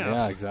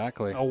 Yeah,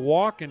 exactly. A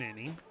walk an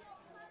inning.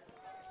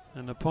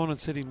 And the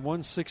opponent's hitting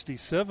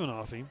 167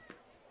 off him.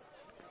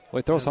 Well,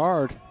 he throws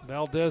hard.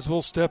 Valdez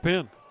will step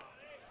in.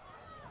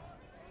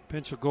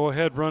 Pinch will go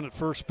ahead, run at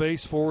first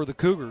base for the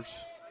Cougars.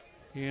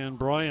 And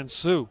Brian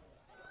Sue.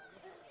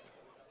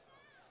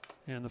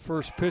 And the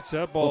first pitch,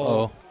 that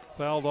ball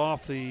fouled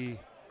off the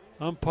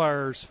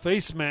umpire's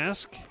face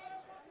mask.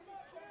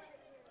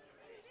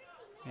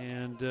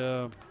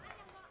 And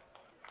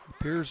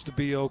appears to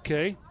be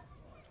okay.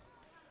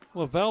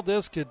 Well, if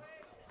Valdez could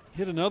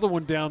hit another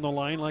one down the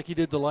line like he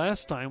did the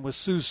last time with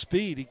Sue's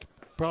speed, he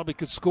probably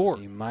could score.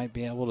 He might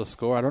be able to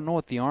score. I don't know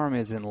what the arm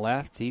is in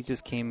left. He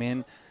just came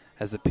in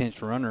as the pinch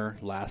runner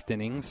last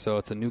inning, so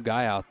it's a new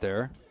guy out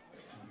there.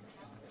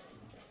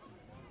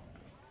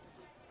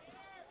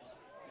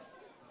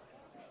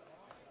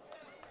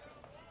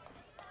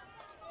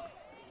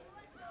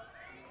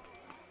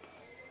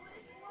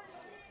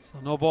 So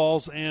no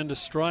balls and a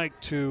strike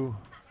to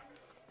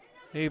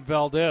Abe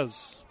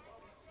Valdez.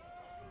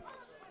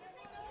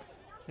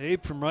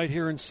 Abe from right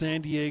here in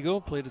San Diego,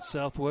 played at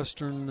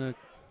Southwestern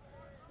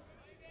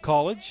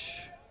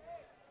College.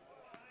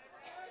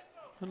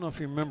 I don't know if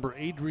you remember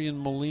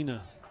Adrian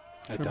Molina.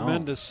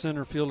 Tremendous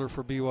center fielder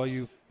for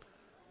BYU.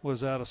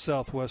 Was out of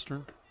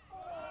Southwestern.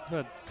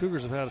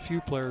 Cougars have had a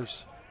few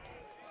players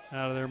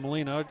out of there.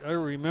 Molina, I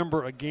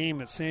remember a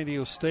game at San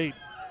Diego State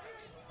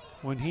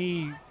when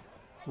he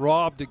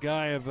robbed a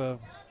guy of a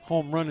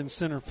home run in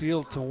center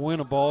field to win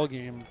a ball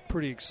game.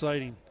 Pretty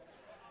exciting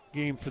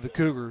game for the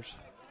Cougars.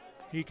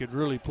 He could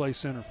really play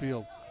center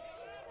field.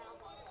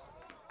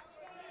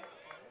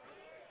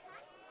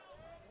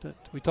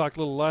 We talked a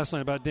little last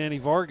night about Danny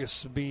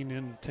Vargas being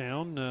in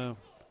town.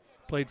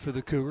 Played for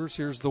the Cougars.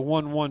 Here's the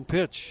 1-1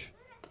 pitch.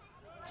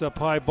 It's up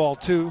high, ball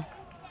 2.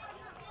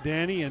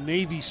 Danny, a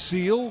Navy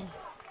SEAL,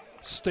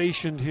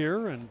 stationed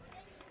here, and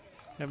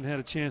haven't had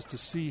a chance to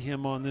see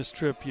him on this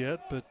trip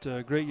yet,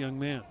 but great young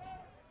man.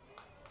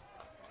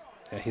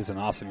 Yeah, he's an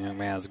awesome young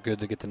man. It's good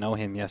to get to know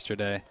him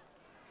yesterday.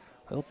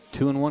 Well,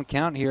 2-1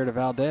 count here to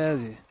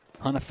Valdez. He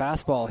hunt a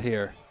fastball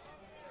here.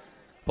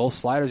 Both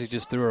sliders he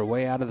just threw are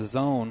way out of the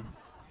zone.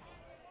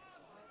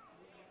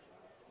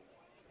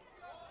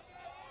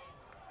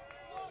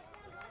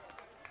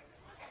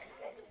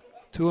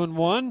 Two and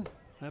one.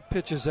 That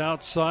pitch is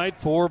outside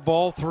for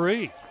ball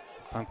 3.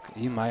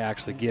 You might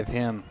actually give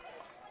him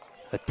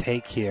a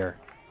take here.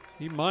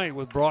 He might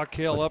with Brock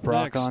Hale with up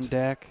Brock next. On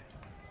deck.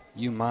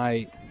 You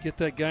might get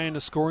that guy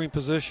into scoring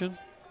position.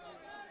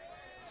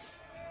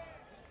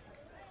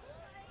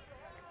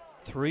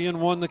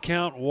 3-1 the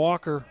count.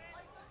 Walker,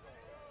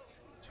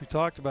 as we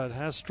talked about,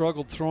 has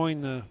struggled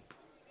throwing the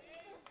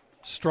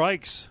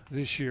strikes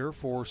this year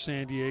for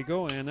San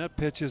Diego, and that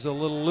pitch is a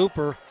little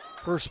looper.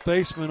 First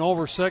baseman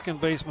over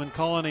second baseman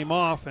calling him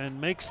off and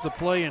makes the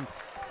play in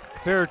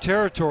fair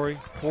territory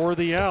for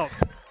the out.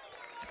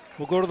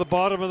 We'll go to the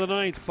bottom of the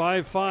ninth,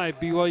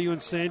 5-5 BYU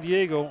and San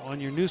Diego on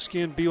your new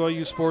skin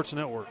BYU Sports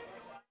Network.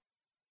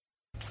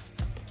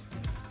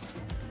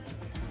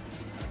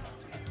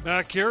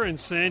 Back here in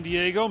San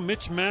Diego,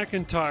 Mitch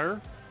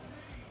McIntyre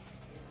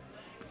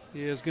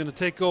is going to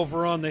take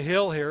over on the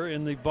hill here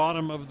in the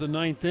bottom of the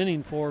ninth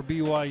inning for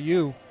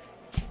BYU.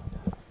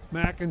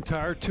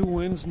 McIntyre, 2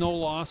 wins, no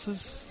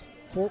losses,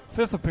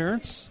 fifth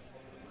appearance.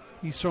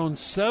 He's thrown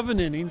 7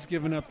 innings,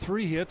 given up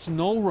 3 hits,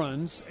 no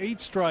runs, 8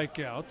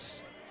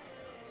 strikeouts.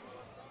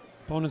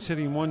 Opponent's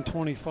hitting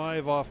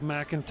 125 off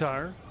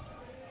McIntyre.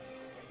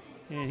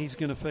 And he's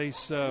going to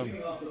face the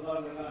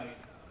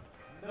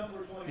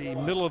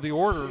middle of the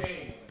order,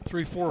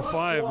 3, 4,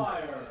 5,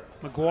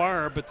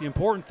 McGuire. But the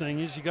important thing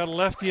is you got a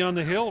lefty on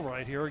the hill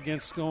right here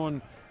against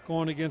going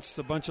against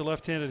a bunch of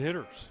left-handed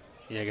hitters.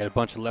 Yeah, got a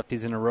bunch of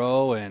lefties in a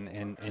row,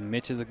 and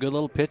Mitch is a good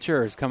little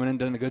pitcher. He's coming in and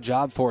doing a good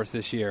job for us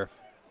this year.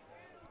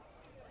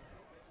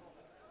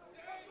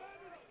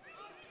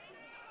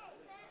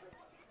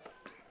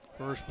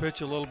 First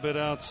pitch a little bit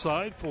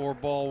outside for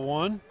ball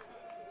 1.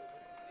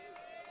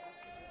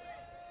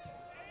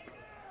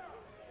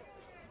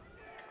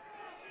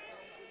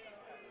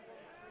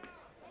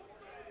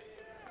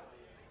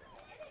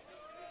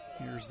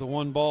 Here's the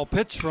 1-ball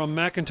pitch from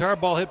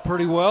McIntyre. Ball hit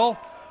pretty well.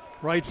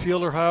 Right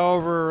fielder,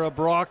 however,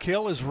 Brock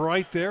Hill is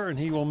right there, and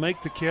he will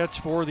make the catch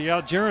for the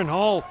out. Jaron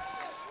Hall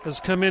has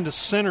come into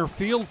center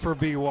field for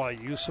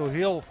BYU, so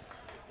he'll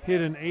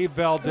hit in Abe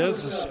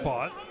Valdez's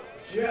spot.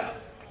 Jeff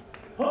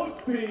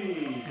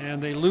Hopey.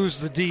 And they lose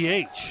the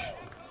DH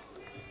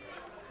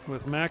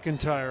with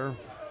McIntyre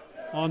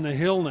on the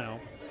hill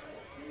now.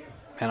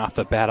 And off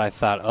the bat, I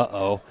thought,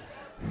 uh-oh,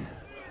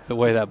 the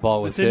way that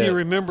ball was but then hit. You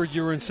remembered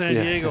you were in San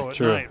Diego at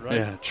true. night, right?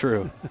 Yeah,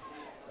 true.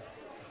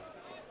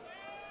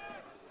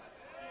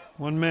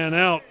 1 man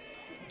out.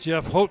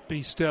 Jeff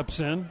Hotby steps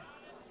in.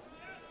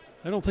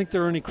 I don't think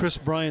there are any Chris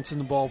Bryants in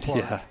the ballpark.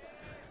 Yeah.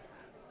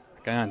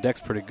 Guy on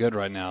deck's pretty good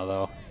right now,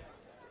 though.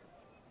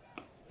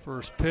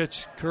 First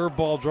pitch,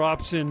 curveball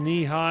drops in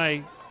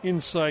knee-high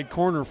inside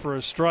corner for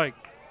a strike.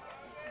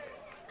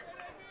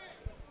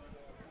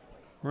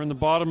 We're in the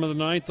bottom of the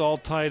ninth, all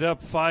tied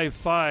up,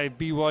 5-5,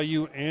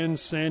 BYU and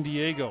San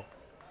Diego.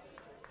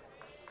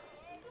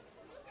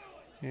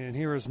 And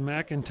here is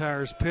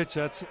McIntyre's pitch.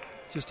 That's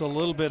just a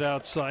little bit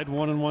outside,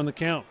 1-1 the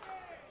count.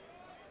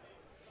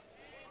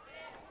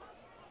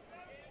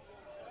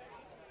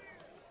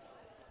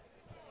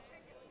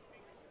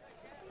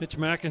 Mitch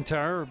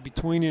McIntyre,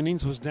 between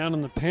innings, was down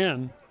in the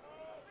pen.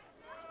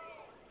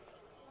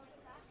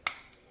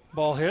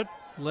 Ball hit.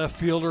 Left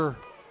fielder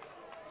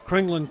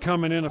Kringlen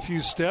coming in a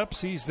few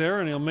steps. He's there,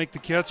 and he'll make the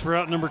catch for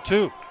out number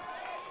 2.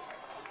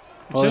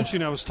 It's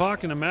interesting. I was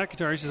talking to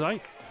McIntyre. He says,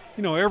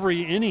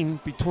 every inning,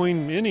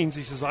 between innings,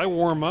 he says, I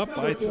warm up.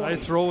 I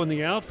throw in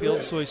the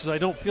outfield. So he says, I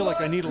don't feel like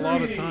I need a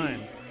lot of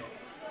time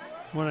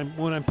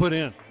when I'm put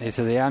in. He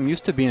said, yeah, I'm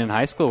used to being in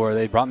high school where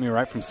they brought me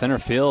right from center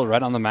field,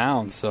 right on the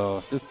mound.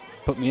 So just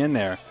put me in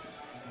there.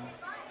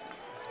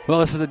 Well,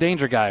 this is the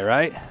danger guy,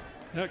 right?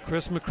 Yeah,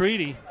 Chris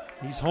McCready.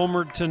 He's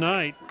homered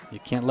tonight. You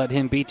can't let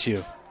him beat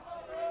you.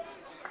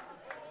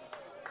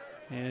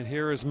 And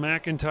here is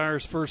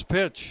McIntyre's first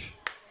pitch.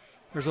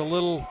 There's a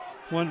little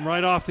one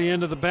right off the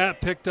end of the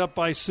bat, picked up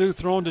by Sue,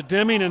 thrown to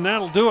Deming, and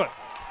that'll do it.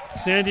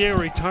 San Diego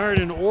retired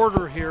in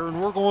order here,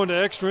 and we're going to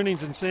extra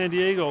innings in San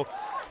Diego.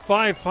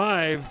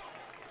 5-5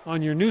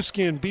 on your new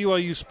skin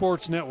BYU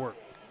Sports Network.